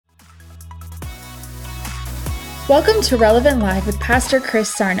Welcome to Relevant Live with Pastor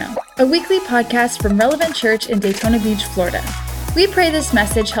Chris Sarno, a weekly podcast from Relevant Church in Daytona Beach, Florida. We pray this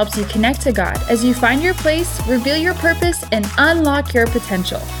message helps you connect to God as you find your place, reveal your purpose, and unlock your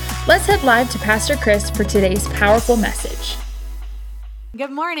potential. Let's head live to Pastor Chris for today's powerful message.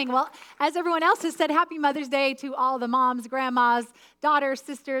 Good morning. Well, as everyone else has said, happy Mother's Day to all the moms, grandmas, daughters,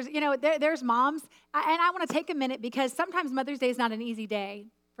 sisters. You know, there's moms. And I want to take a minute because sometimes Mother's Day is not an easy day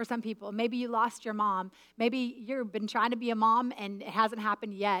for some people. Maybe you lost your mom. Maybe you've been trying to be a mom and it hasn't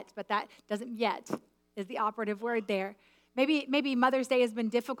happened yet, but that doesn't yet is the operative word there. Maybe Mother's Day has been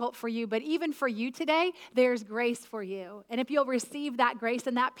difficult for you, but even for you today, there's grace for you. And if you'll receive that grace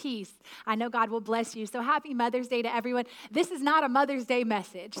and that peace, I know God will bless you. So happy Mother's Day to everyone. This is not a Mother's Day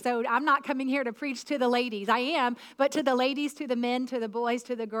message. So I'm not coming here to preach to the ladies. I am, but to the ladies, to the men, to the boys,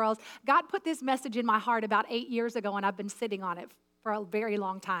 to the girls. God put this message in my heart about 8 years ago, and I've been sitting on it for a very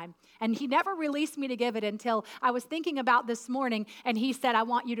long time. And he never released me to give it until I was thinking about this morning, and he said, I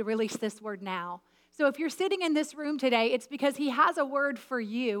want you to release this word now. So if you're sitting in this room today, it's because he has a word for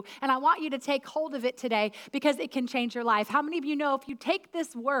you, and I want you to take hold of it today because it can change your life. How many of you know if you take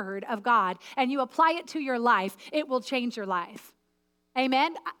this word of God and you apply it to your life, it will change your life?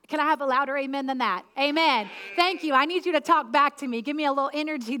 Amen? Can I have a louder amen than that? Amen. Thank you. I need you to talk back to me. Give me a little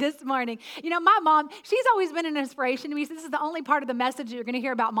energy this morning. You know, my mom, she's always been an inspiration to me. So this is the only part of the message that you're going to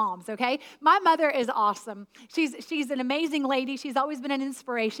hear about moms, okay? My mother is awesome. She's an amazing lady. She's always been an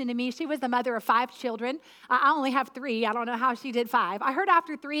inspiration to me. She was the mother of 5 children. I only have 3. I don't know how she did 5. I heard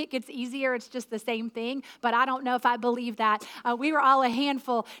after 3 it gets easier. It's just the same thing, but I don't know if I believe that. We were all a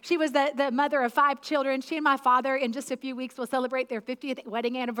handful. She was the mother of 5 children. She and my father, in just a few weeks, will celebrate their 50th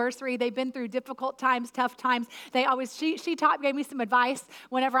wedding anniversary. They've been through difficult times, tough times. She gave me some advice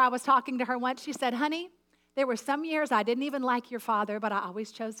whenever I was talking to her once. She said, honey, there were some years I didn't even like your father, but I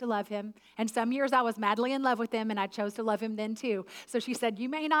always chose to love him. And some years I was madly in love with him, and I chose to love him then too. So she said, you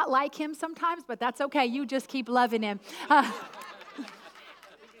may not like him sometimes, but that's okay. You just keep loving him. That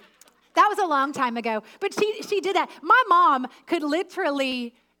was a long time ago, but she did that. My mom could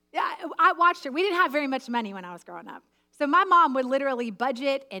literally, I watched her. We didn't have very much money when I was growing up. So my mom would literally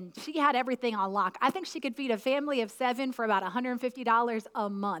budget, and she had everything on lock. I think she could feed a family of 7 for about $150 a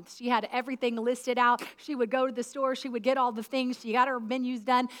month. She had everything listed out. She would go to the store. She would get all the things. She got her menus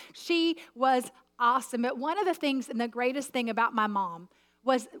done. She was awesome. But one of the things and the greatest thing about my mom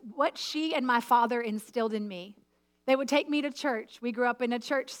was what she and my father instilled in me. They would take me to church. We grew up in a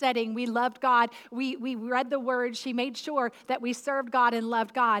church setting. We loved God. We read the word. She made sure that we served God and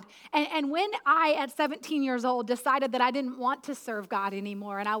loved God. And when I, at 17 years old, decided that I didn't want to serve God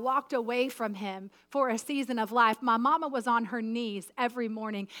anymore and I walked away from him for a season of life, my mama was on her knees every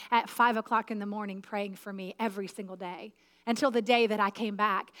morning at 5 o'clock in the morning praying for me every single day. Until the day that I came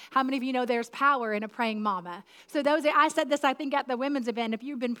back. How many of you know there's power in a praying mama? So I said this, I think, at the women's event. If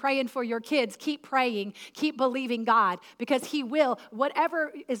you've been praying for your kids, keep praying, keep believing God, because he will,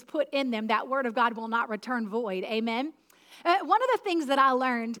 whatever is put in them, that word of God will not return void. Amen? One of the things that I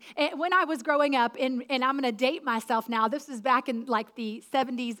learned when I was growing up, and I'm going to date myself now. This is back in like the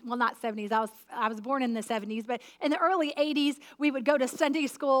 70s. Well, not 70s. I was born in the 70s, but in the early 80s, we would go to Sunday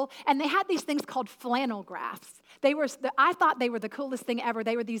school, and they had these things called flannel graphs. I thought they were the coolest thing ever.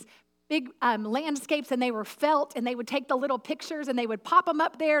 They were these big landscapes, and they were felt, and they would take the little pictures, and they would pop them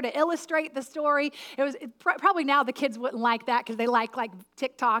up there to illustrate the story. Probably now the kids wouldn't like that because they like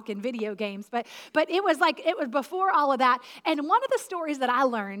TikTok and video games, but it was before all of that. And one of the stories that I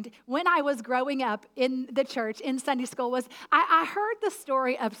learned when I was growing up in the church in Sunday school was I heard the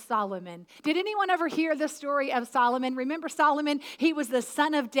story of Solomon. Did anyone ever hear the story of Solomon? Remember Solomon? He was the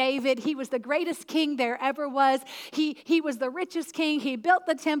son of David. He was the greatest king there ever was. He was the richest king. He built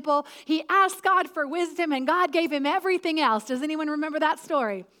the temple. He asked God for wisdom, and God gave him everything else. Does anyone remember that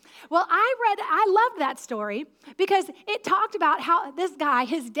story? Well, I loved that story because it talked about how this guy,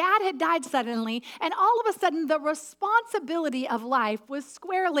 his dad had died suddenly, and all of a sudden the responsibility of life was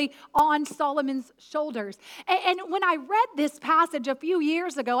squarely on Solomon's shoulders. And when I read this passage a few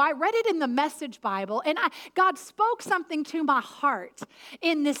years ago, I read it in the Message Bible, and God spoke something to my heart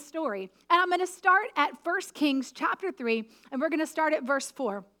in this story. And I'm going to start at 1 Kings chapter 3, and we're going to start at verse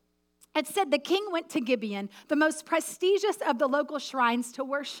 4. It said, the king went to Gibeon, the most prestigious of the local shrines, to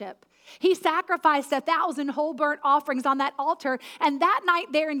worship. He sacrificed 1,000 whole burnt offerings on that altar. And that night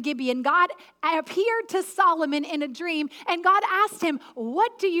there in Gibeon, God appeared to Solomon in a dream. And God asked him,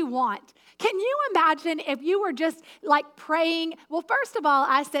 what do you want? Can you imagine if you were just like praying? Well, first of all,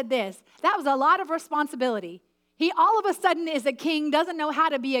 I said this. That was a lot of responsibility. He all of a sudden is a king, doesn't know how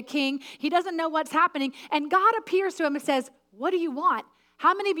to be a king. He doesn't know what's happening. And God appears to him and says, what do you want?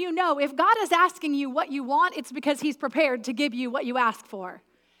 How many of you know if God is asking you what you want, it's because he's prepared to give you what you ask for?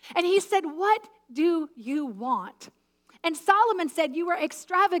 And he said, what do you want? And Solomon said, you were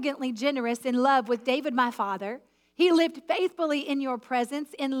extravagantly generous in love with David, my father. He lived faithfully in your presence,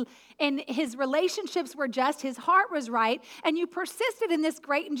 and his relationships were just, his heart was right, and you persisted in this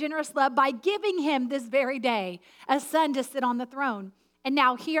great and generous love by giving him this very day a son to sit on the throne. And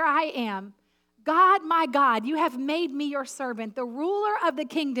now here I am. God, my God, you have made me your servant, the ruler of the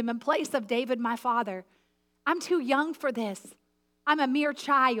kingdom in place of David, my father. I'm too young for this. I'm a mere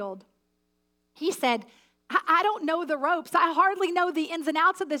child. He said, I don't know the ropes. I hardly know the ins and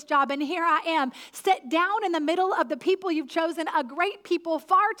outs of this job. And here I am, set down in the middle of the people you've chosen, a great people,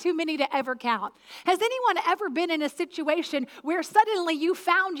 far too many to ever count. Has anyone ever been in a situation where suddenly you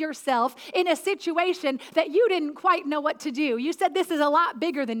found yourself in a situation that you didn't quite know what to do? You said, this is a lot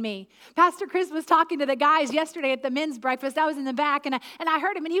bigger than me. Pastor Chris was talking to the guys yesterday at the men's breakfast. I was in the back, and I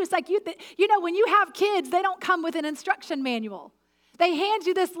heard him, and he was like, you know, when you have kids, they don't come with an instruction manual. They hand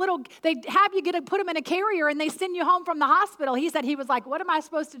you this they have you put them in a carrier and they send you home from the hospital. He said, he was like, what am I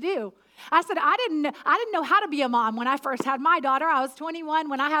supposed to do? I said, I didn't know how to be a mom when I first had my daughter. I was 21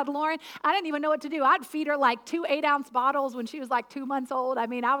 when I had Lauren. I didn't even know what to do. I'd feed her like 2 8-ounce bottles when she was like 2 months old. I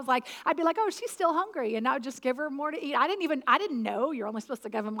mean, I'd be like, oh, she's still hungry. And I would just give her more to eat. I didn't know you're only supposed to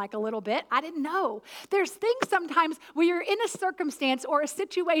give them like a little bit. I didn't know. There's things sometimes where you're in a circumstance or a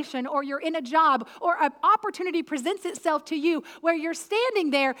situation or you're in a job or an opportunity presents itself to you where you're standing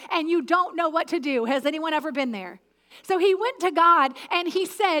there and you don't know what to do. Has anyone ever been there? So he went to God and he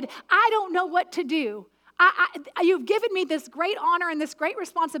said, I don't know what to do. You've given me this great honor and this great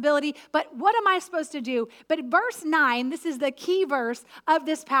responsibility, but what am I supposed to do? But verse 9, this is the key verse of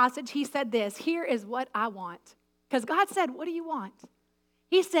this passage. He said this, here is what I want. Because God said, what do you want?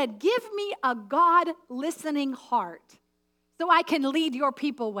 He said, give me a God-listening heart so I can lead your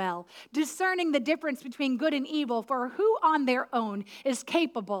people well, discerning the difference between good and evil, for who on their own is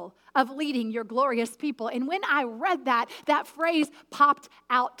capable of leading your glorious people? And when I read that phrase popped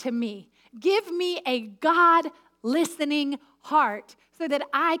out to me. Give me a God-listening heart so that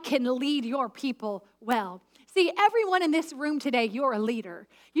I can lead your people well. See, everyone in this room today, you're a leader.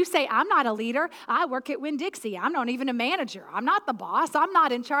 You say, I'm not a leader. I work at Winn-Dixie. I'm not even a manager. I'm not the boss. I'm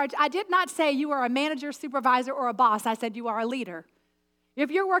not in charge. I did not say you are a manager, supervisor, or a boss. I said you are a leader.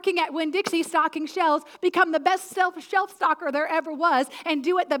 If you're working at Winn-Dixie stocking shelves, become the best shelf stocker there ever was and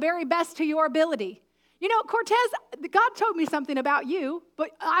do it the very best to your ability. You know, Cortez, God told me something about you, but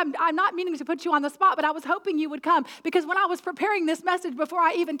I'm not meaning to put you on the spot, but I was hoping you would come because when I was preparing this message before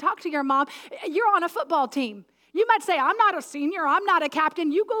I even talked to your mom, you're on a football team. You might say, I'm not a senior, I'm not a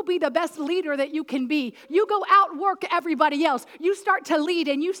captain. You go be the best leader that you can be. You go outwork everybody else. You start to lead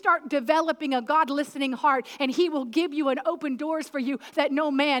and you start developing a God-listening heart, and he will give you and open doors for you that no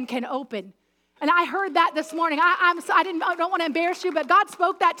man can open. And I heard that this morning. I don't want to embarrass you, but God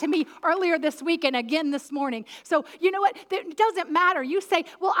spoke that to me earlier this week and again this morning. So you know what? It doesn't matter. You say,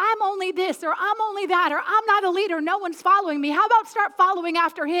 well, I'm only this or I'm only that or I'm not a leader. No one's following me. How about start following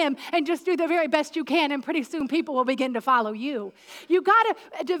after him and just do the very best you can, and pretty soon people will begin to follow you. You got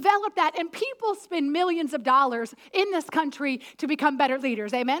to develop that, and people spend millions of dollars in this country to become better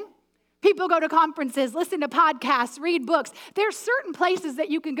leaders. Amen? People go to conferences, listen to podcasts, read books. There's certain places that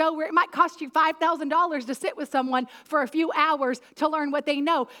you can go where it might cost you $5,000 to sit with someone for a few hours to learn what they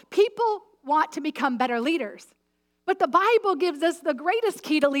know. People want to become better leaders. But the Bible gives us the greatest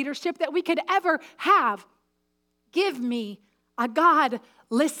key to leadership that we could ever have. Give me a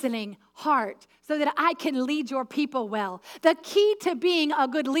God-listening heart so that I can lead your people well. The key to being a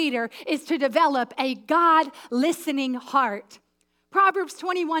good leader is to develop a God-listening heart. Proverbs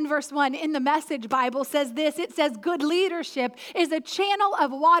 21 verse 1 in the Message Bible says this. It says, good leadership is a channel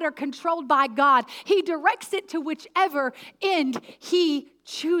of water controlled by God. He directs it to whichever end he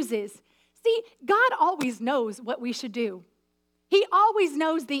chooses. See, God always knows what we should do. He always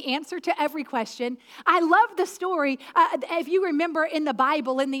knows the answer to every question. I love the story, if you remember in the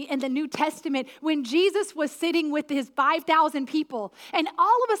Bible, in the New Testament, when Jesus was sitting with his 5,000 people, and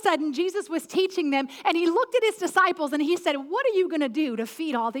all of a sudden Jesus was teaching them, and he looked at his disciples and he said, what are you going to do to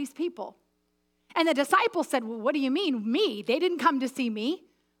feed all these people? And the disciples said, well, what do you mean, me? They didn't come to see me.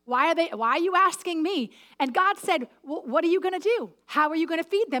 Why are you asking me? And God said, well, what are you going to do? How are you going to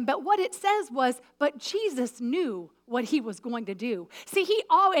feed them? But what it says was, but Jesus knew what he was going to do. See,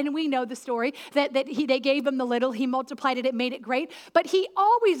 and we know the story, that they gave him the little, he multiplied it, it made it great. But he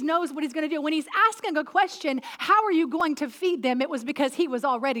always knows what he's going to do. When he's asking a question, how are you going to feed them? It was because he was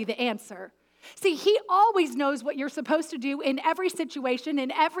already the answer. See, he always knows what you're supposed to do in every situation,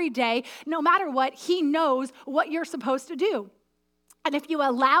 in every day, no matter what, he knows what you're supposed to do. And if you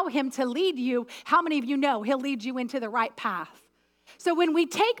allow him to lead you, how many of you know he'll lead you into the right path? So when we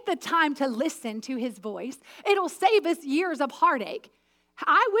take the time to listen to his voice, it'll save us years of heartache.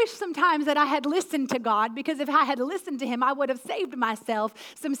 I wish sometimes that I had listened to God, because if I had listened to him, I would have saved myself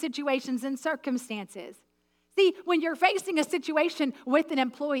some situations and circumstances. See, when you're facing a situation with an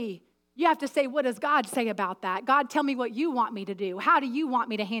employee, you have to say, what does God say about that? God, tell me what you want me to do. How do you want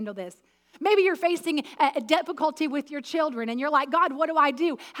me to handle this? Maybe you're facing a difficulty with your children and you're like, God, what do I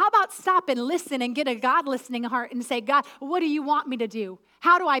do? How about stop and listen and get a God-listening heart and say, God, what do you want me to do?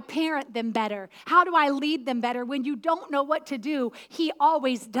 How do I parent them better? How do I lead them better? When you don't know what to do, he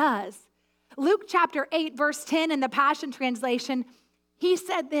always does. Luke chapter 8, verse 10 in the Passion Translation, he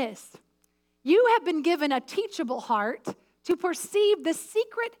said this, you have been given a teachable heart to perceive the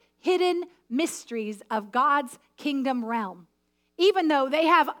secret hidden mysteries of God's kingdom realm. Even though they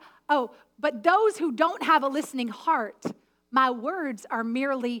have, but those who don't have a listening heart, my words are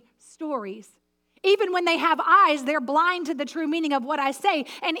merely stories. Even when they have eyes, they're blind to the true meaning of what I say.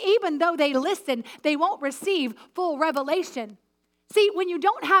 And even though they listen, they won't receive full revelation. See, when you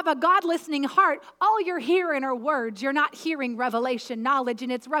don't have a God-listening heart, all you're hearing are words. You're not hearing revelation, knowledge,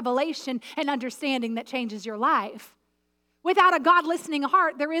 and it's revelation and understanding that changes your life. Without a God-listening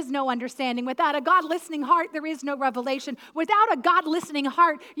heart, there is no understanding. Without a God-listening heart, there is no revelation. Without a God-listening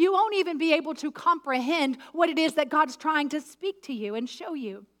heart, you won't even be able to comprehend what it is that God's trying to speak to you and show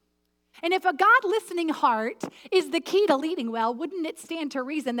you. And if a God-listening heart is the key to leading well, wouldn't it stand to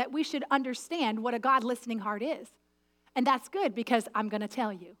reason that we should understand what a God-listening heart is? And that's good, because I'm going to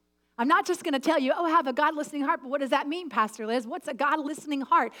tell you. I'm not just going to tell you, have a God-listening heart, but what does that mean, Pastor Liz? What's a God-listening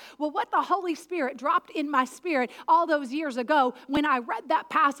heart? Well, what the Holy Spirit dropped in my spirit all those years ago when I read that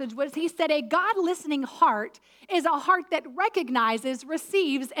passage was he said a God-listening heart is a heart that recognizes,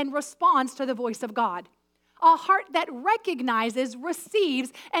 receives, and responds to the voice of God. A heart that recognizes,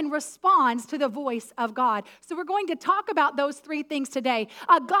 receives, and responds to the voice of God. So we're going to talk about those three things today.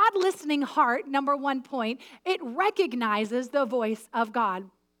 A God-listening heart, number one point, it recognizes the voice of God.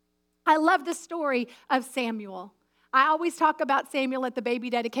 I love the story of Samuel. I always talk about Samuel at the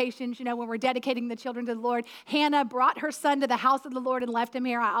baby dedications, when we're dedicating the children to the Lord. Hannah brought her son to the house of the Lord and left him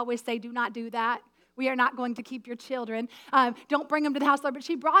here. I always say, do not do that. We are not going to keep your children. Don't bring them to the house, Lord. But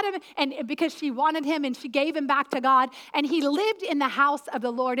she brought him and because she wanted him, and she gave him back to God. And he lived in the house of the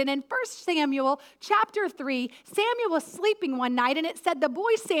Lord. And in 1 Samuel chapter 3, Samuel was sleeping one night. And it said the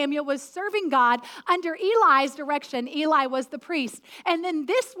boy Samuel was serving God under Eli's direction. Eli was the priest. And then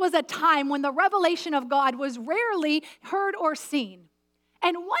this was a time when the revelation of God was rarely heard or seen.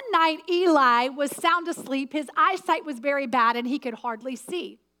 And one night, Eli was sound asleep. His eyesight was very bad, and he could hardly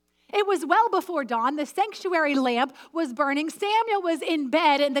see. It was well before dawn. The sanctuary lamp was burning. Samuel was in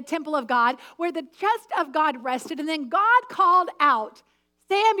bed in the temple of God where the chest of God rested. And then God called out,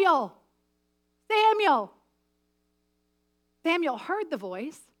 Samuel, Samuel. Samuel heard the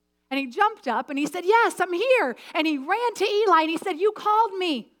voice and he jumped up and he said, yes, I'm here. And he ran to Eli and he said, you called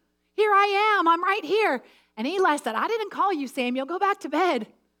me. Here I am. I'm right here. And Eli said, I didn't call you, Samuel. Go back to bed.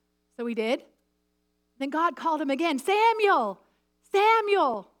 So he did. Then God called him again, Samuel,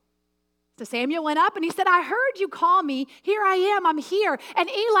 Samuel. So Samuel went up and he said, I heard you call me. Here I am. I'm here. And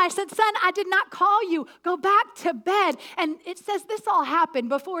Eli said, son, I did not call you. Go back to bed. And it says this all happened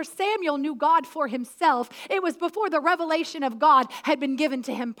before Samuel knew God for himself. It was before the revelation of God had been given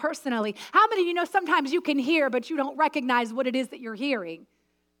to him personally. How many of you know sometimes you can hear, but you don't recognize what it is that you're hearing?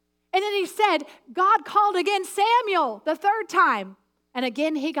 And then he said, God called again, Samuel, the third time. And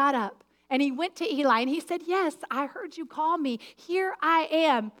again, he got up and he went to Eli and he said, yes, I heard you call me. Here I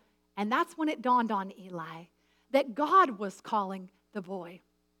am. And that's when it dawned on Eli that God was calling the boy.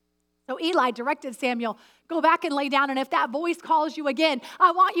 So Eli directed Samuel, go back and lay down. And if that voice calls you again,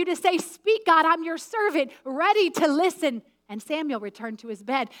 I want you to say, speak, God, I'm your servant, ready to listen. And Samuel returned to his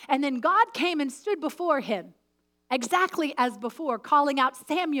bed. And then God came and stood before him, exactly as before, calling out,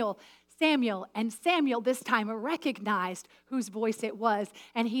 Samuel, Samuel. And Samuel this time recognized whose voice it was.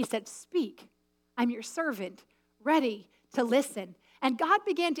 And he said, speak, I'm your servant, ready to listen. And God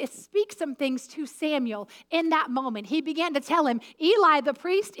began to speak some things to Samuel in that moment. He began to tell him, Eli the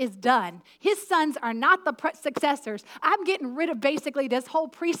priest is done. His sons are not the successors. I'm getting rid of basically this whole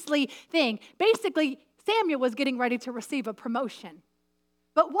priestly thing. Basically, Samuel was getting ready to receive a promotion.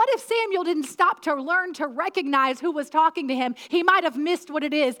 But what if Samuel didn't stop to learn to recognize who was talking to him? He might have missed what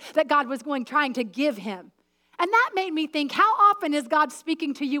it is that God was trying to give him. And that made me think, how often is God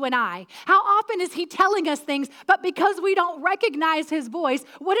speaking to you and I? How often is he telling us things, but because we don't recognize his voice,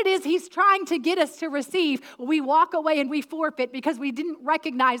 what it is he's trying to get us to receive, we walk away and we forfeit because we didn't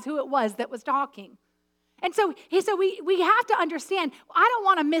recognize who it was that was talking. And so we have to understand, I don't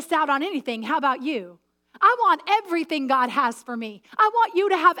want to miss out on anything. How about you? I want everything God has for me. I want you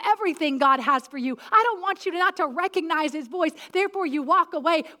to have everything God has for you. I don't want you to not to recognize his voice. Therefore, you walk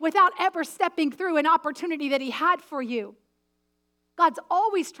away without ever stepping through an opportunity that he had for you. God's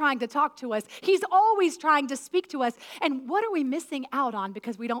always trying to talk to us. He's always trying to speak to us. And what are we missing out on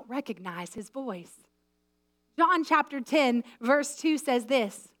because we don't recognize his voice? John chapter 10, verse 2 says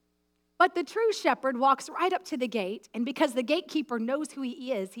this, "But the true shepherd walks right up to the gate, and because the gatekeeper knows who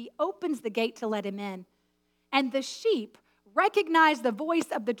he is, he opens the gate to let him in. And the sheep recognize the voice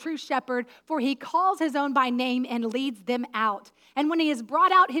of the true shepherd, for he calls his own by name and leads them out. And when he has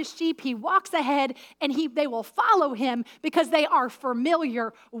brought out his sheep, he walks ahead, and they will follow him because they are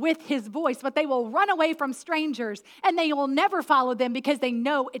familiar with his voice. But they will run away from strangers, and they will never follow them because they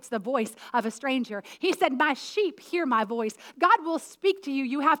know it's the voice of a stranger." He said, "My sheep hear my voice." God will speak to you.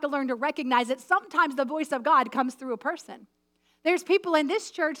 You have to learn to recognize it. Sometimes the voice of God comes through a person. There's people in this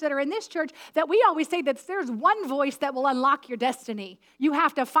church that are in this church that we always say that there's one voice that will unlock your destiny. You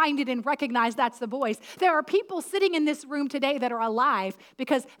have to find it and recognize that's the voice. There are people sitting in this room today that are alive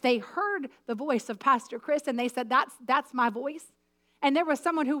because they heard the voice of Pastor Chris and they said, that's my voice. And there was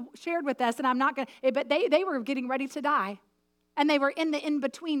someone who shared with us, and I'm not going to, but they were getting ready to die. And they were in the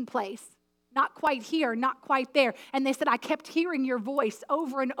in-between place. Not quite here, not quite there. And they said, I kept hearing your voice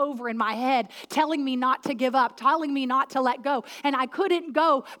over and over in my head, telling me not to give up, telling me not to let go. And I couldn't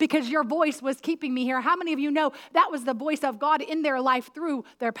go because your voice was keeping me here. How many of you know that was the voice of God in their life through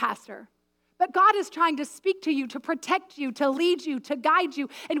their pastor? But God is trying to speak to you, to protect you, to lead you, to guide you.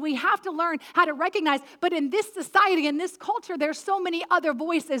 And we have to learn how to recognize. But in this society, in this culture, there's so many other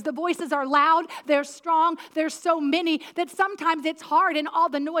voices. The voices are loud. They're strong. There's so many that sometimes it's hard in all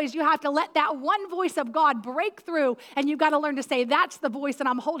the noise. You have to let that one voice of God break through. And you've got to learn to say, that's the voice and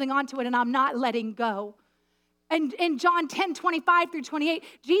I'm holding on to it and I'm not letting go. And in John 10, 25 through 28,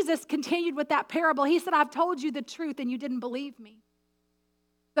 Jesus continued with that parable. He said, I've told you the truth and you didn't believe me.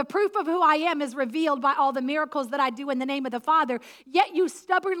 The proof of who I am is revealed by all the miracles that I do in the name of the Father. Yet you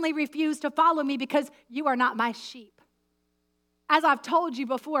stubbornly refuse to follow me because you are not my sheep. As I've told you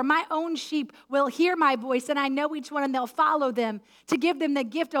before, my own sheep will hear my voice, and I know each one, and they'll follow them to give them the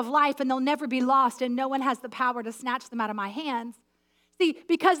gift of life, and they'll never be lost, and no one has the power to snatch them out of my hands. See,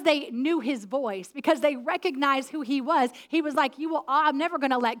 because they knew his voice, because they recognized who he was like, I'm never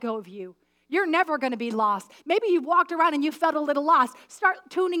going to let go of you. You're never going to be lost. Maybe you walked around and you felt a little lost. Start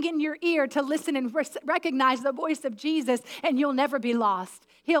tuning in your ear to listen and recognize the voice of Jesus, and you'll never be lost.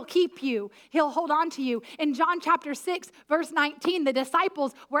 He'll keep you. He'll hold on to you. In John chapter 6, verse 19, the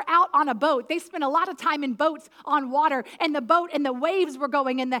disciples were out on a boat. They spent a lot of time in boats on water, and the boat and the waves were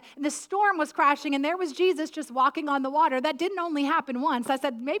going, and the storm was crashing, and there was Jesus just walking on the water. That didn't only happen once. I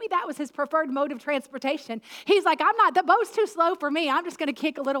said, maybe that was his preferred mode of transportation. He's like, the boat's too slow for me. I'm just going to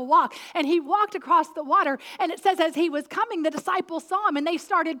kick a little walk. And he walked across the water, and it says as he was coming, the disciples saw him, and they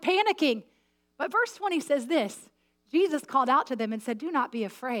started panicking. But verse 20 says this, Jesus called out to them and said, do not be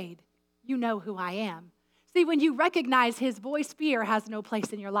afraid. You know who I am. See, when you recognize his voice, fear has no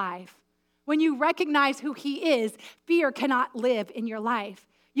place in your life. When you recognize who he is, fear cannot live in your life.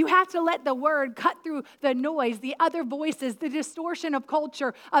 You have to let the word cut through the noise, the other voices, the distortion of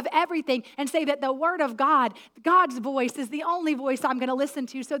culture, of everything, and say that the word of God, God's voice, is the only voice I'm going to listen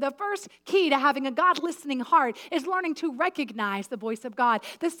to. So the first key to having a God-listening heart is learning to recognize the voice of God.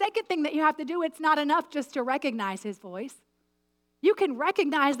 The second thing that you have to do, it's not enough just to recognize his voice. You can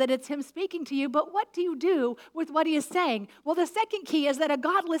recognize that it's him speaking to you, but what do you do with what he is saying? Well, the second key is that a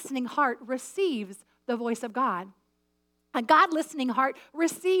God-listening heart receives the voice of God. A God-listening heart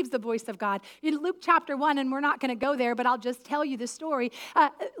receives the voice of God. In Luke chapter 1, and we're not going to go there, but I'll just tell you the story.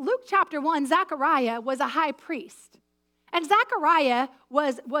 Luke chapter 1, Zechariah was a high priest. And Zechariah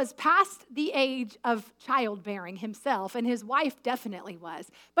was past the age of childbearing himself, and his wife definitely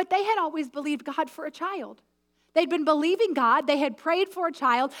was. But they had always believed God for a child. They'd been believing God. They had prayed for a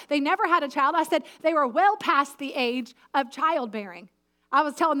child. They never had a child. I said they were well past the age of childbearing. I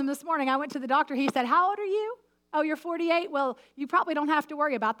was telling them this morning, I went to the doctor. He said, how old are you? Oh, you're 48? Well, you probably don't have to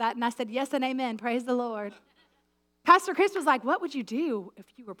worry about that. And I said, yes and amen. Praise the Lord. Pastor Chris was like, what would you do if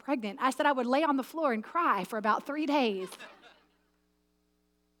you were pregnant? I said, I would lay on the floor and cry for about 3 days.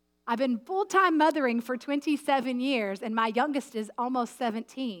 I've been full-time mothering for 27 years, and my youngest is almost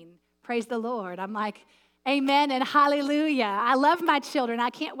 17. Praise the Lord. I'm like, amen and hallelujah. I love my children.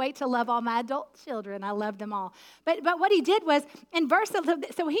 I can't wait to love all my adult children. I love them all. But what he did was,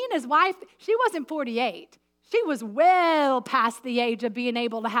 so he and his wife, she wasn't 48. She was well past the age of being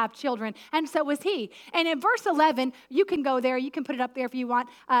able to have children, and so was he. And in verse 11, you can go there. You can put it up there if you want.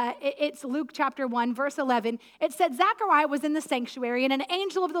 It's Luke chapter 1, verse 11. It said, Zechariah was in the sanctuary, and an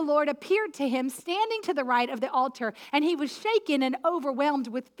angel of the Lord appeared to him standing to the right of the altar, and he was shaken and overwhelmed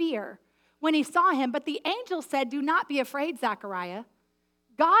with fear when he saw him. But the angel said, do not be afraid, Zechariah.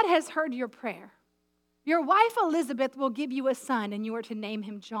 God has heard your prayer. Your wife Elizabeth will give you a son, and you are to name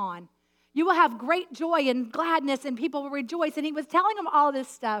him John. You will have great joy and gladness, and people will rejoice. And he was telling him all this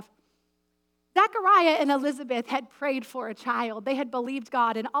stuff. Zechariah and Elizabeth had prayed for a child. They had believed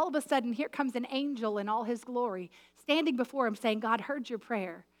God, and all of a sudden, here comes an angel in all his glory, standing before him saying, God heard your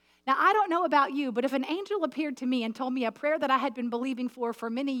prayer. Now, I don't know about you, but if an angel appeared to me and told me a prayer that I had been believing for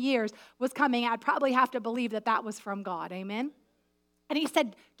many years was coming, I'd probably have to believe that that was from God. Amen? And he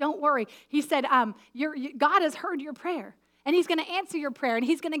said, don't worry. He said, God has heard your prayer. And he's going to answer your prayer, and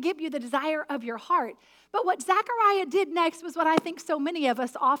he's going to give you the desire of your heart. But what Zechariah did next was what I think so many of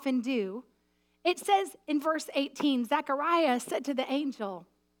us often do. It says in verse 18, Zechariah said to the angel,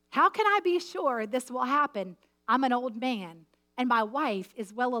 how can I be sure this will happen? I'm an old man, and my wife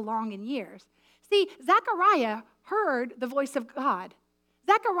is well along in years. See, Zechariah heard the voice of God.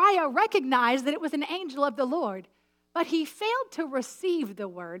 Zechariah recognized that it was an angel of the Lord, but he failed to receive the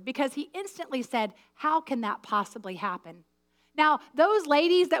word because he instantly said, how can that possibly happen? Now, those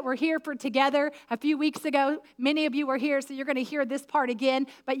ladies that were here for Together a few weeks ago, many of you were here, so you're going to hear this part again,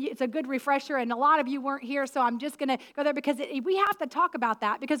 but it's a good refresher, and a lot of you weren't here, so I'm just going to go there because we have to talk about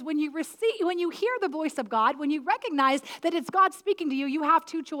that, because when you hear the voice of God, when you recognize that it's God speaking to you, you have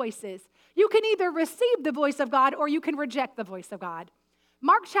two choices. You can either receive the voice of God or you can reject the voice of God.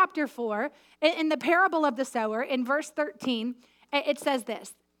 Mark chapter 4, in the parable of the sower, in verse 13, it says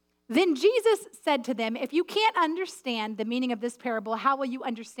this. Then Jesus said to them, if you can't understand the meaning of this parable, how will you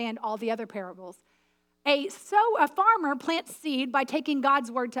understand all the other parables? A farmer plants seed by taking God's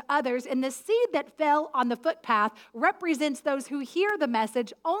word to others, and the seed that fell on the footpath represents those who hear the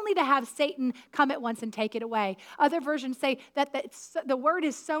message only to have Satan come at once and take it away. Other versions say that the word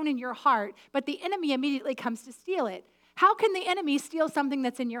is sown in your heart, but the enemy immediately comes to steal it. How can the enemy steal something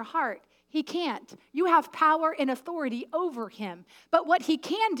that's in your heart? He can't. You have power and authority over him. But what he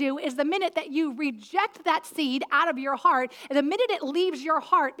can do is the minute that you reject that seed out of your heart, the minute it leaves your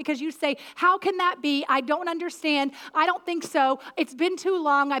heart because you say, how can that be? I don't understand. I don't think so. It's been too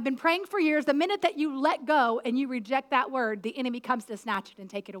long. I've been praying for years. The minute that you let go and you reject that word, the enemy comes to snatch it and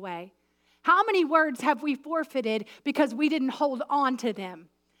take it away. How many words have we forfeited because we didn't hold on to them?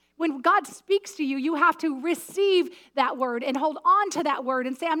 When God speaks to you, you have to receive that word and hold on to that word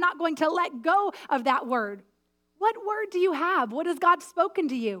and say, I'm not going to let go of that word. What word do you have? What has God spoken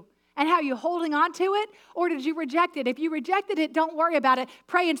to you? And how are you holding on to it? Or did you reject it? If you rejected it, don't worry about it.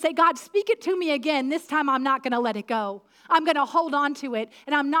 Pray and say, God, speak it to me again. This time I'm not going to let it go. I'm going to hold on to it,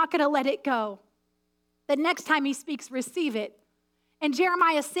 and I'm not going to let it go. The next time he speaks, receive it. In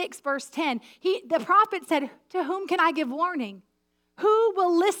Jeremiah 6, verse 10, the prophet said, to whom can I give warning? Who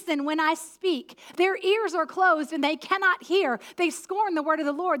will listen when I speak? Their ears are closed and they cannot hear. They scorn the word of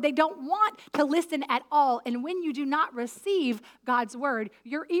the Lord. They don't want to listen at all. And when you do not receive God's word,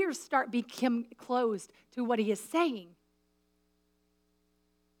 your ears become closed to what he is saying.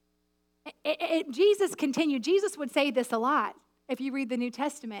 Jesus continued. Jesus would say this a lot if you read the New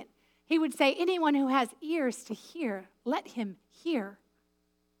Testament. He would say, anyone who has ears to hear, let him hear.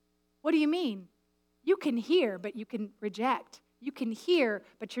 What do you mean? You can hear, but you can reject. You can hear,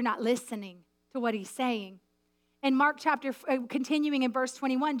 but you're not listening to what he's saying. In Mark chapter, continuing in verse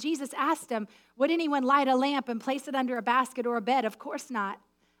 21, Jesus asked him, would anyone light a lamp and place it under a basket or a bed? Of course not.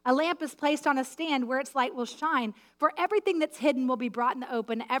 A lamp is placed on a stand where its light will shine. For everything that's hidden will be brought in the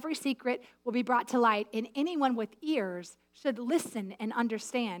open. Every secret will be brought to light. And anyone with ears should listen and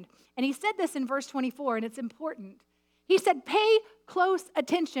understand. And he said this in verse 24, and it's important. He said, pay close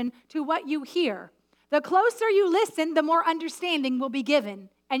attention to what you hear. The closer you listen, the more understanding will be given,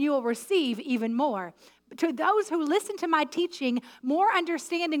 and you will receive even more. To those who listen to my teaching, more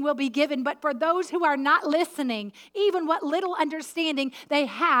understanding will be given, but for those who are not listening, even what little understanding they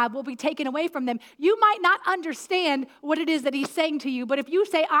have will be taken away from them. You might not understand what it is that he's saying to you, but if you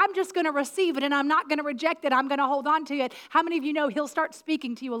say, I'm just going to receive it and I'm not going to reject it, I'm going to hold on to it, how many of you know he'll start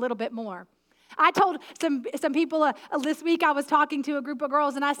speaking to you a little bit more? I told some people this week, I was talking to a group of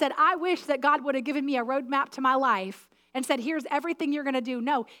girls, and I said, I wish that God would have given me a roadmap to my life and said, here's everything you're going to do.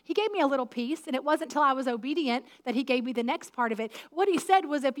 No, he gave me a little piece, and it wasn't until I was obedient that he gave me the next part of it. What he said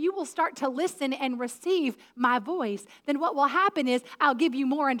was, if you will start to listen and receive my voice, then what will happen is I'll give you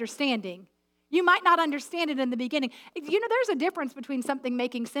more understanding. You might not understand it in the beginning. You know, there's a difference between something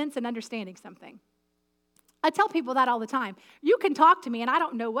making sense and understanding something. I tell people that all the time. You can talk to me, and I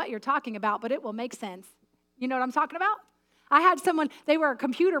don't know what you're talking about, but it will make sense. You know what I'm talking about? I had someone, they were a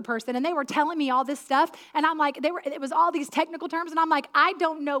computer person, and they were telling me all this stuff, and I'm like, it was all these technical terms, and I'm like, I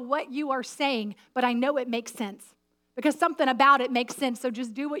don't know what you are saying, but I know it makes sense. Because something about it makes sense, so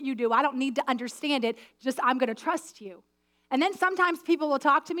just do what you do. I don't need to understand it, just I'm going to trust you. And then sometimes people will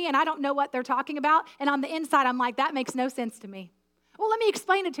talk to me, and I don't know what they're talking about, and on the inside, I'm like, that makes no sense to me. Well, let me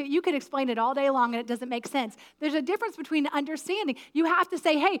explain it to you. You could explain it all day long, and it doesn't make sense. There's a difference between understanding. You have to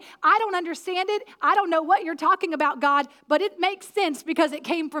say, hey, I don't understand it. I don't know what you're talking about, God, but it makes sense because it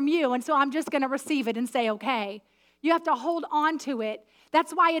came from you, and so I'm just going to receive it and say, okay. You have to hold on to it.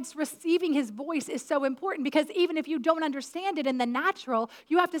 That's why it's receiving his voice is so important, because even if you don't understand it in the natural,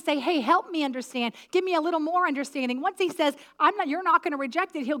 you have to say, hey, help me understand. Give me a little more understanding. Once he says, you're not going to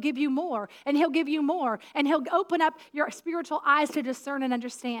reject it, he'll give you more, and he'll give you more, and he'll open up your spiritual eyes to discern and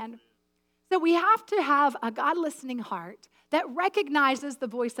understand. So we have to have a God-listening heart that recognizes the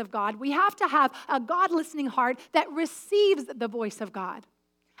voice of God. We have to have a God-listening heart that receives the voice of God.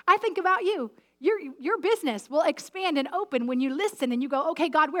 I think about you. Your business will expand and open when you listen and you go, okay,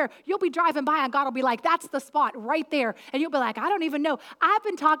 God, where? You'll be driving by and God will be like, that's the spot right there. And you'll be like, I don't even know. I've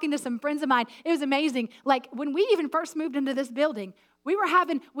been talking to some friends of mine. It was amazing. Like when we even first moved into this building, we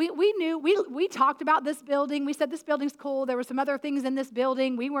talked about this building. We said, this building's cool. There were some other things in this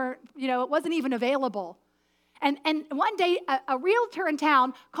building. We weren't, it wasn't even available. And one day, a realtor in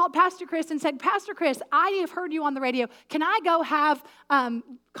town called Pastor Chris and said, Pastor Chris, I have heard you on the radio. Can I go have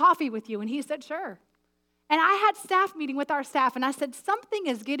coffee with you? And he said, sure. And I had staff meeting with our staff, and I said, something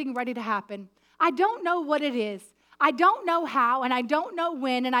is getting ready to happen. I don't know what it is. I don't know how, and I don't know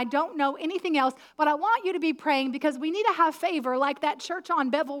when, and I don't know anything else, but I want you to be praying because we need to have favor like that church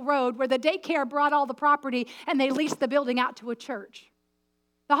on Bevel Road where the daycare brought all the property and they leased the building out to a church.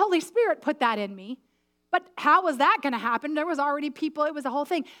 The Holy Spirit put that in me. But how was that going to happen? There was already people. It was a whole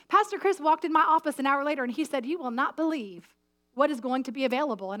thing. Pastor Chris walked in my office an hour later, and he said, you will not believe what is going to be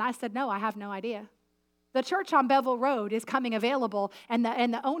available. And I said, no, I have no idea. The church on Bevel Road is coming available, and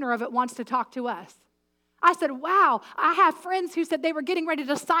the owner of it wants to talk to us. I said, wow, I have friends who said they were getting ready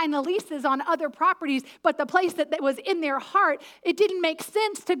to sign the leases on other properties, but the place that was in their heart, it didn't make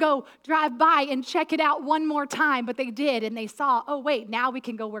sense to go drive by and check it out one more time, but they did, and they saw, oh, wait, now we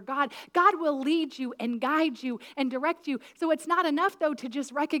can go where God will lead you and guide you and direct you. So it's not enough, though, to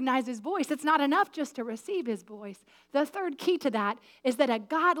just recognize his voice. It's not enough just to receive his voice. The third key to that is that a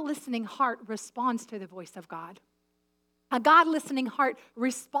God-listening heart responds to the voice of God. A God-listening heart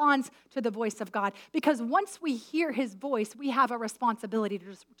responds to the voice of God, because once we hear his voice, we have a responsibility to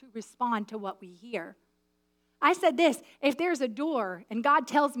respond to what we hear. I said this, if there's a door, and God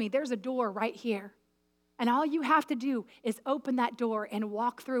tells me there's a door right here, and all you have to do is open that door and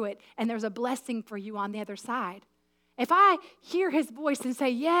walk through it, and there's a blessing for you on the other side. If I hear his voice and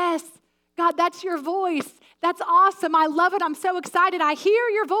say, yes, God, that's your voice. That's awesome. I love it. I'm so excited. I hear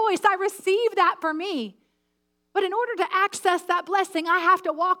your voice. I receive that for me. But in order to access that blessing, I have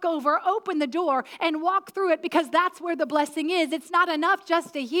to walk over, open the door, and walk through it, because that's where the blessing is. It's not enough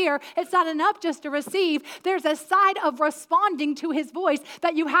just to hear. It's not enough just to receive. There's a side of responding to his voice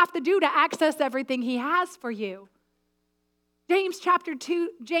that you have to do to access everything he has for you. James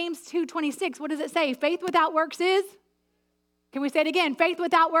 2:26, what does it say? Faith without works is? Can we say it again? Faith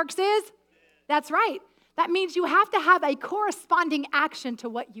without works is? That's right. That means you have to have a corresponding action to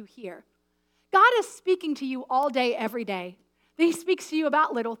what you hear. God is speaking to you all day, every day. He speaks to you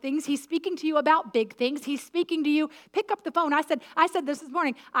about little things. He's speaking to you about big things. He's speaking to you. Pick up the phone. I said this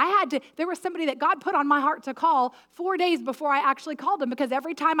morning. There was somebody that God put on my heart to call 4 days before I actually called him, because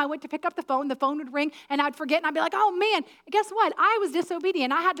every time I went to pick up the phone would ring, and I'd forget, and I'd be like, oh man, guess what? I was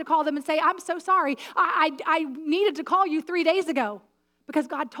disobedient. I had to call them and say, I'm so sorry. I needed to call you 3 days ago, because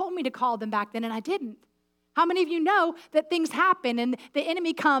God told me to call them back then, and I didn't. How many of you know that things happen and the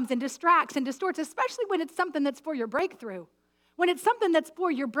enemy comes and distracts and distorts, especially when it's something that's for your breakthrough? When it's something that's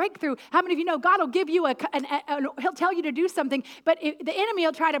for your breakthrough, how many of you know God will give you he'll tell you to do something, but the enemy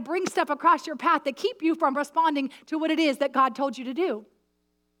will try to bring stuff across your path to keep you from responding to what it is that God told you to do.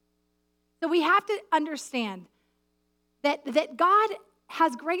 So we have to understand that God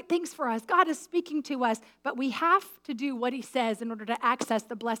has great things for us. God is speaking to us, but we have to do what he says in order to access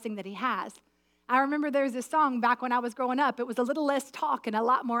the blessing that he has. I remember there was a song back when I was growing up. It was a little less talk and a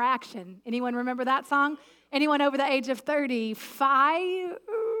lot more action. Anyone remember that song? Anyone over the age of 35?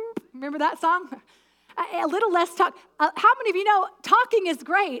 Remember that song? A little less talk. How many of you know talking is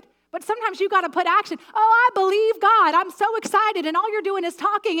great, But sometimes you got to put action. Oh, I believe God. I'm so excited. And all you're doing is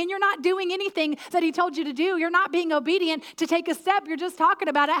talking and you're not doing anything that he told you to do. You're not being obedient to take a step. You're just talking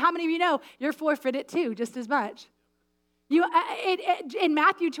about it. How many of you know you're forfeited too, just as much? In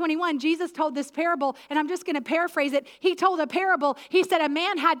Matthew 21, Jesus told this parable, and I'm just going to paraphrase it. He told a parable. He said a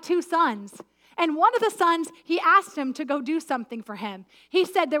man had two sons. And one of the sons, he asked him to go do something for him. He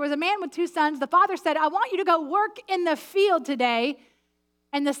said there was a man with two sons. The father said, I want you to go work in the field today.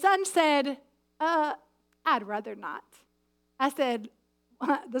 And the son said, I'd rather not. I said,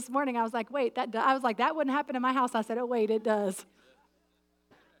 this morning, I was like, wait, that wouldn't happen in my house. I said, oh, wait, it does.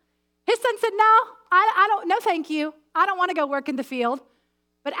 His son said, no, I don't, no, thank you. I don't want to go work in the field.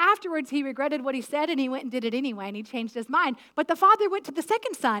 But afterwards, he regretted what he said, and he went and did it anyway, and he changed his mind. But the father went to the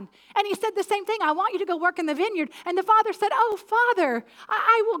second son, and he said the same thing. I want you to go work in the vineyard. And the father said, oh, Father,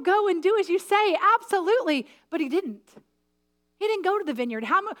 I will go and do as you say, absolutely. But he didn't. He didn't go to the vineyard.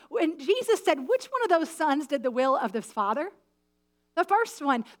 And Jesus said, which one of those sons did the will of this father? The first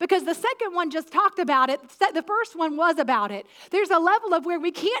one, because the second one just talked about it. The first one was about it. There's a level of where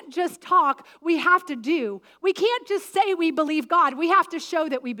we can't just talk, we have to do. We can't just say we believe God. We have to show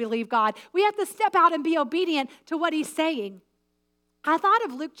that we believe God. We have to step out and be obedient to what he's saying. I thought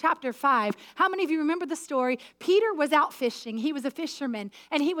of Luke chapter 5. How many of you remember the story? Peter was out fishing. He was a fisherman,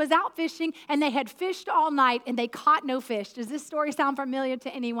 and he was out fishing, and they had fished all night, and they caught no fish. Does this story sound familiar to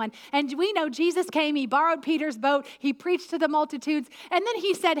anyone? And we know Jesus came. He borrowed Peter's boat. He preached to the multitudes, and then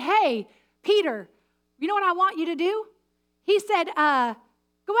he said, hey, Peter, you know what I want you to do? He said, go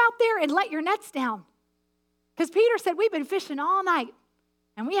out there and let your nets down. Because Peter said, we've been fishing all night,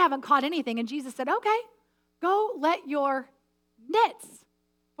 and we haven't caught anything. And Jesus said, okay, go let your nets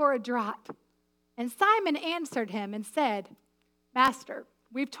for a draught. And Simon answered him and said, Master,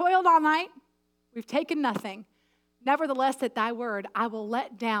 we've toiled all night, we've taken nothing. Nevertheless, at thy word, I will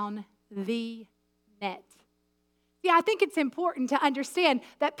let down the net. See, I think it's important to understand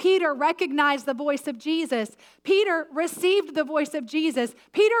that Peter recognized the voice of Jesus. Peter received the voice of Jesus.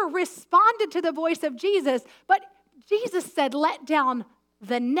 Peter responded to the voice of Jesus, but Jesus said, let down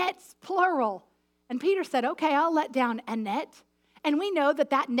the nets, plural. And Peter said, okay, I'll let down a net. And we know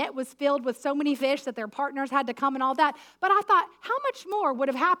that that net was filled with so many fish that their partners had to come and all that. But I thought, how much more would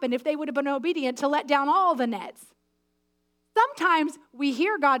have happened if they would have been obedient to let down all the nets? Sometimes we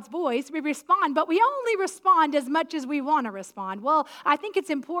hear God's voice, we respond, but we only respond as much as we want to respond. Well, I think it's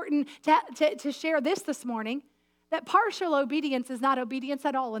important to share this morning, that partial obedience is not obedience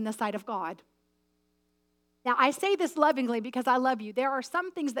at all in the sight of God. Now, I say this lovingly because I love you. There are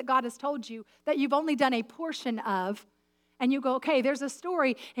some things that God has told you that you've only done a portion of. And you go, okay, there's a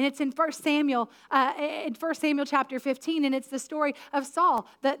story, and it's in 1 Samuel chapter 15, and it's the story of Saul.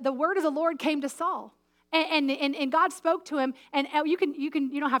 The word of the Lord came to Saul, and God spoke to him. And you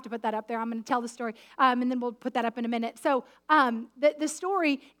don't have to put that up there. I'm going to tell the story, and then we'll put that up in a minute. So the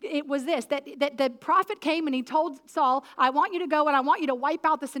story, it was this, that the prophet came and he told Saul, I want you to go and I want you to wipe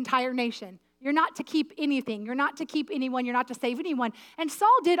out this entire nation. You're not to keep anything. You're not to keep anyone. You're not to save anyone. And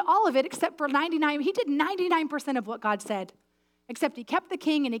Saul did all of it except for 99. He did 99% of what God said, except he kept the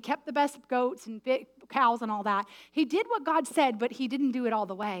king and he kept the best goats and cows and all that. He did what God said, but he didn't do it all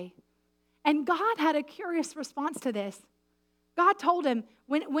the way. And God had a curious response to this. God told him,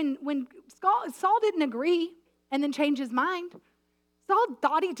 when Saul didn't agree and then change his mind, Saul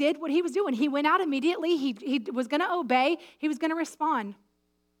thought he did what he was doing. He went out immediately. He was going to obey. He was going to respond.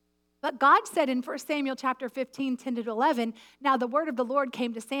 But God said in 1 Samuel chapter 15, 10 to 11, now the word of the Lord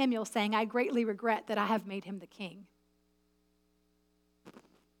came to Samuel saying, I greatly regret that I have made him the king.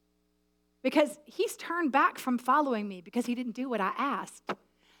 Because he's turned back from following me because he didn't do what I asked.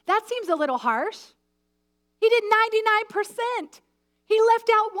 That seems a little harsh. He did 99%. He left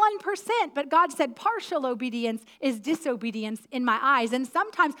out 1%, but God said partial obedience is disobedience in my eyes. And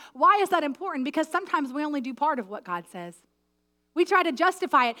sometimes, why is that important? Because sometimes we only do part of what God says. We try to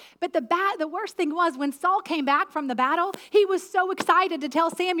justify it. But the worst thing was when Saul came back from the battle, he was so excited to tell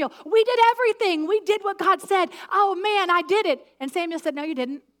Samuel, we did everything. We did what God said. Oh man, I did it. And Samuel said, no, you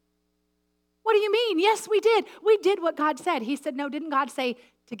didn't. What do you mean? Yes, we did. We did what God said. He said, no, didn't God say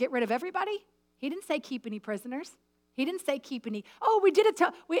to get rid of everybody? He didn't say keep any prisoners. He didn't say keep any. Oh, we did it.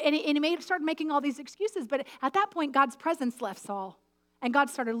 And he started making all these excuses. But at that point, God's presence left Saul. And God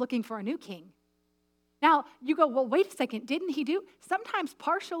started looking for a new king. Now, you go, well, wait a second. Didn't he do? Sometimes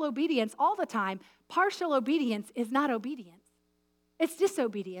partial obedience, all the time, partial obedience is not obedience. It's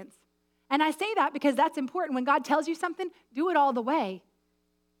disobedience. And I say that because that's important. When God tells you something, do it all the way.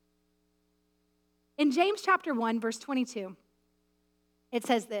 In James chapter 1, verse 22, it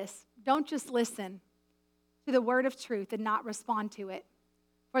says this, don't just listen to the word of truth and not respond to it,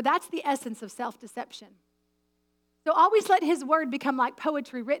 for that's the essence of self-deception. So always let his word become like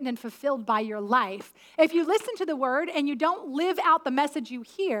poetry written and fulfilled by your life. If you listen to the word and you don't live out the message you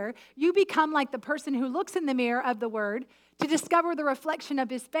hear, you become like the person who looks in the mirror of the word to discover the reflection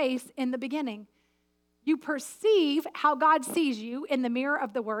of his face in the beginning. You perceive how God sees you in the mirror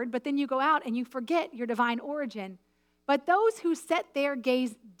of the word, but then you go out and you forget your divine origin. But those who set their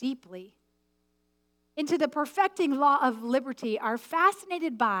gaze deeply into the perfecting law of liberty are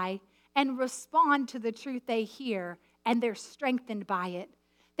fascinated by and respond to the truth they hear, and they're strengthened by it.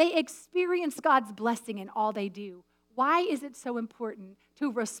 They experience God's blessing in all they do. Why is it so important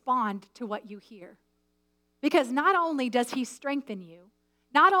to respond to what you hear? Because not only does he strengthen you,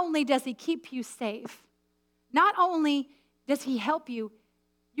 not only does he keep you safe, not only does he help you,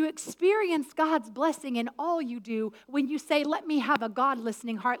 you experience God's blessing in all you do when you say, let me have a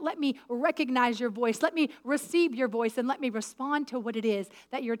God-listening heart. Let me recognize your voice. Let me receive your voice and let me respond to what it is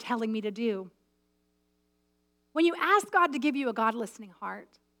that you're telling me to do. When you ask God to give you a God-listening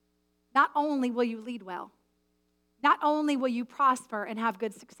heart, not only will you lead well, not only will you prosper and have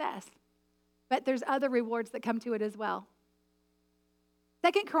good success, but there's other rewards that come to it as well.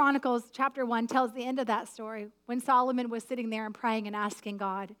 2 Chronicles chapter 1 tells the end of that story when Solomon was sitting there and praying and asking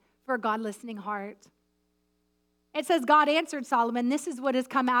God for a God-listening heart. It says, God answered Solomon, this is what has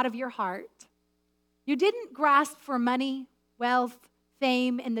come out of your heart. You didn't grasp for money, wealth,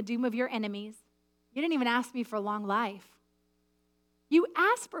 fame, and the doom of your enemies. You didn't even ask me for long life. You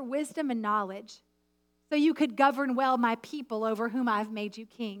asked for wisdom and knowledge so you could govern well my people over whom I've made you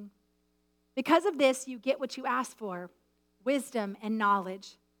king. Because of this, you get what you asked for. Wisdom and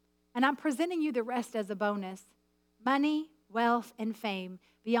knowledge. And I'm presenting you the rest as a bonus. Money, wealth, and fame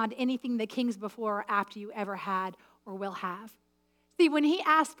beyond anything the kings before or after you ever had or will have. See, when he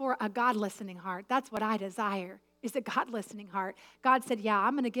asked for a God-listening heart, that's what I desire, is a God-listening heart. God said, yeah,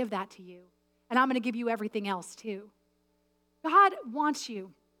 I'm going to give that to you. And I'm going to give you everything else too. God wants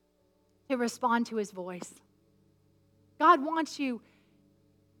you to respond to his voice. God wants you.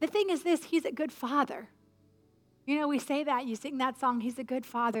 The thing is this, he's a good father. You know, we say that, you sing that song, he's a good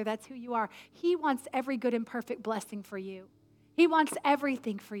father, that's who you are. He wants every good and perfect blessing for you. He wants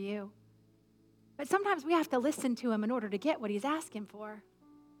everything for you. But sometimes we have to listen to him in order to get what he's asking for.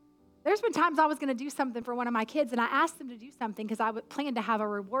 There's been times I was going to do something for one of my kids, and I asked them to do something because I would plan to have a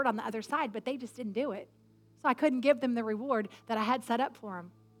reward on the other side, but they just didn't do it. So I couldn't give them the reward that I had set up for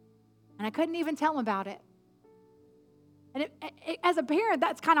them. And I couldn't even tell them about it. And as a parent,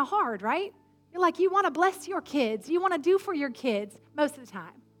 that's kind of hard, right? You're like, you want to bless your kids. You want to do for your kids most of the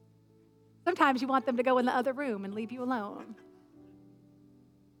time. Sometimes you want them to go in the other room and leave you alone.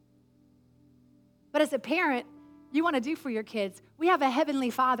 But as a parent, you want to do for your kids. We have a heavenly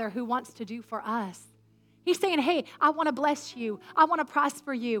Father who wants to do for us. He's saying, hey, I want to bless you. I want to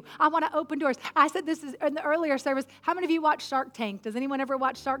prosper you. I want to open doors. I said this is in the earlier service. How many of you watch Shark Tank? Does anyone ever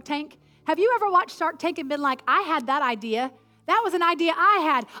watch Shark Tank? Have you ever watched Shark Tank and been like, I had that idea. That was an idea I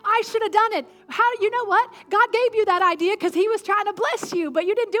had. I should have done it. You know what? God gave you that idea because he was trying to bless you, but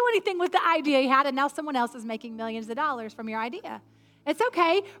you didn't do anything with the idea he had, and now someone else is making millions of dollars from your idea. It's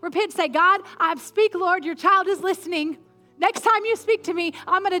okay. Repent, say, God, I speak, Lord, your child is listening. Next time you speak to me,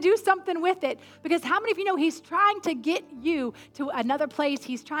 I'm going to do something with it. Because how many of you know he's trying to get you to another place?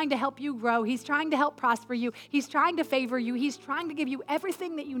 He's trying to help you grow. He's trying to help prosper you. He's trying to favor you. He's trying to give you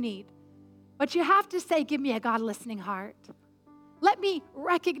everything that you need. But you have to say, give me a God-listening heart. Let me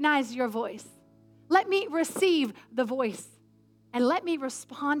recognize your voice. Let me receive the voice. And let me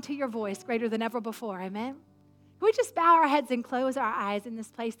respond to your voice greater than ever before. Amen? Can we just bow our heads and close our eyes in this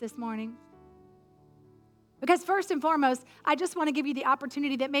place this morning? Because first and foremost, I just want to give you the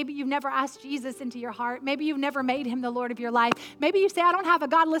opportunity that maybe you've never asked Jesus into your heart. Maybe you've never made him the Lord of your life. Maybe you say, I don't have a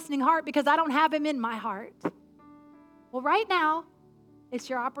God-listening heart because I don't have him in my heart. Well, right now, it's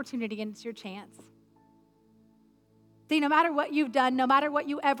your opportunity and it's your chance. See, no matter what you've done, no matter what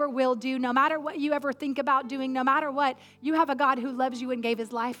you ever will do, no matter what you ever think about doing, no matter what, you have a God who loves you and gave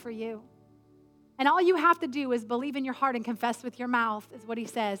his life for you. And all you have to do is believe in your heart and confess with your mouth, is what he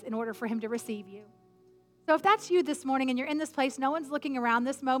says, in order for him to receive you. So if that's you this morning and you're in this place, no one's looking around,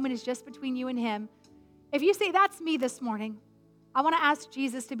 this moment is just between you and him. If you say, that's me this morning, I want to ask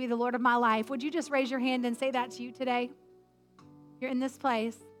Jesus to be the Lord of my life, would you just raise your hand and say that to you today? You're in this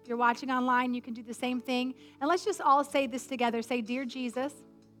place. If you're watching online, you can do the same thing. And let's just all say this together. Say, Dear Jesus,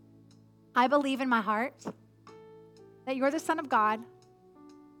 I believe in my heart that you're the Son of God,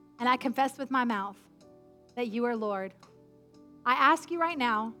 and I confess with my mouth that you are Lord. I ask you right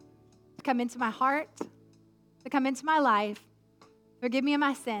now to come into my heart, to come into my life, forgive me of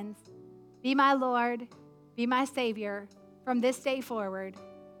my sins, be my Lord, be my Savior from this day forward.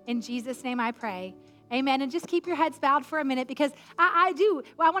 In Jesus' name I pray. Amen. And just keep your heads bowed for a minute because I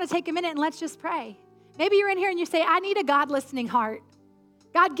want to take a minute and let's just pray. Maybe you're in here and you say, I need a God-listening heart.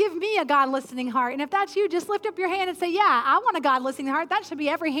 God, give me a God-listening heart. And if that's you, just lift up your hand and say, yeah, I want a God-listening heart. That should be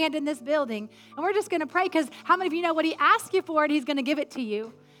every hand in this building. And we're just going to pray because how many of you know what he asks you for and he's going to give it to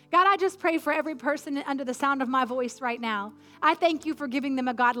you? God, I just pray for every person under the sound of my voice right now. I thank you for giving them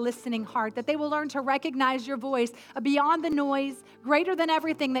a God-listening heart, that they will learn to recognize your voice beyond the noise, greater than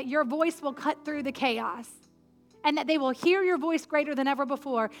everything, that your voice will cut through the chaos, and that they will hear your voice greater than ever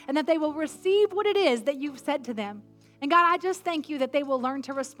before, and that they will receive what it is that you've said to them. And God, I just thank you that they will learn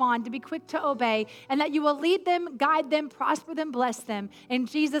to respond, to be quick to obey, and that you will lead them, guide them, prosper them, bless them. In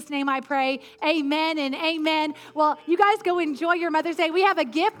Jesus' name I pray, amen and amen. Well, you guys go enjoy your Mother's Day. We have a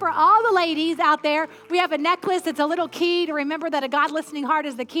gift for all the ladies out there. We have a necklace. It's a little key to remember that a God-listening heart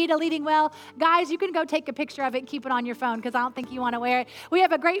is the key to leading well. Guys, you can go take a picture of it and keep it on your phone because I don't think you want to wear it. We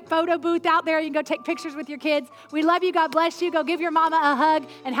have a great photo booth out there. You can go take pictures with your kids. We love you. God bless you. Go give your mama a hug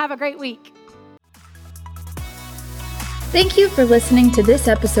and have a great week. Thank you for listening to this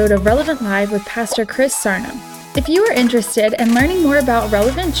episode of Relevant Live with Pastor Chris Sarno. If you are interested in learning more about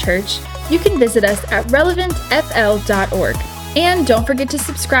Relevant Church, you can visit us at relevantfl.org. And don't forget to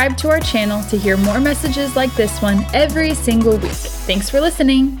subscribe to our channel to hear more messages like this one every single week. Thanks for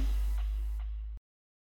listening.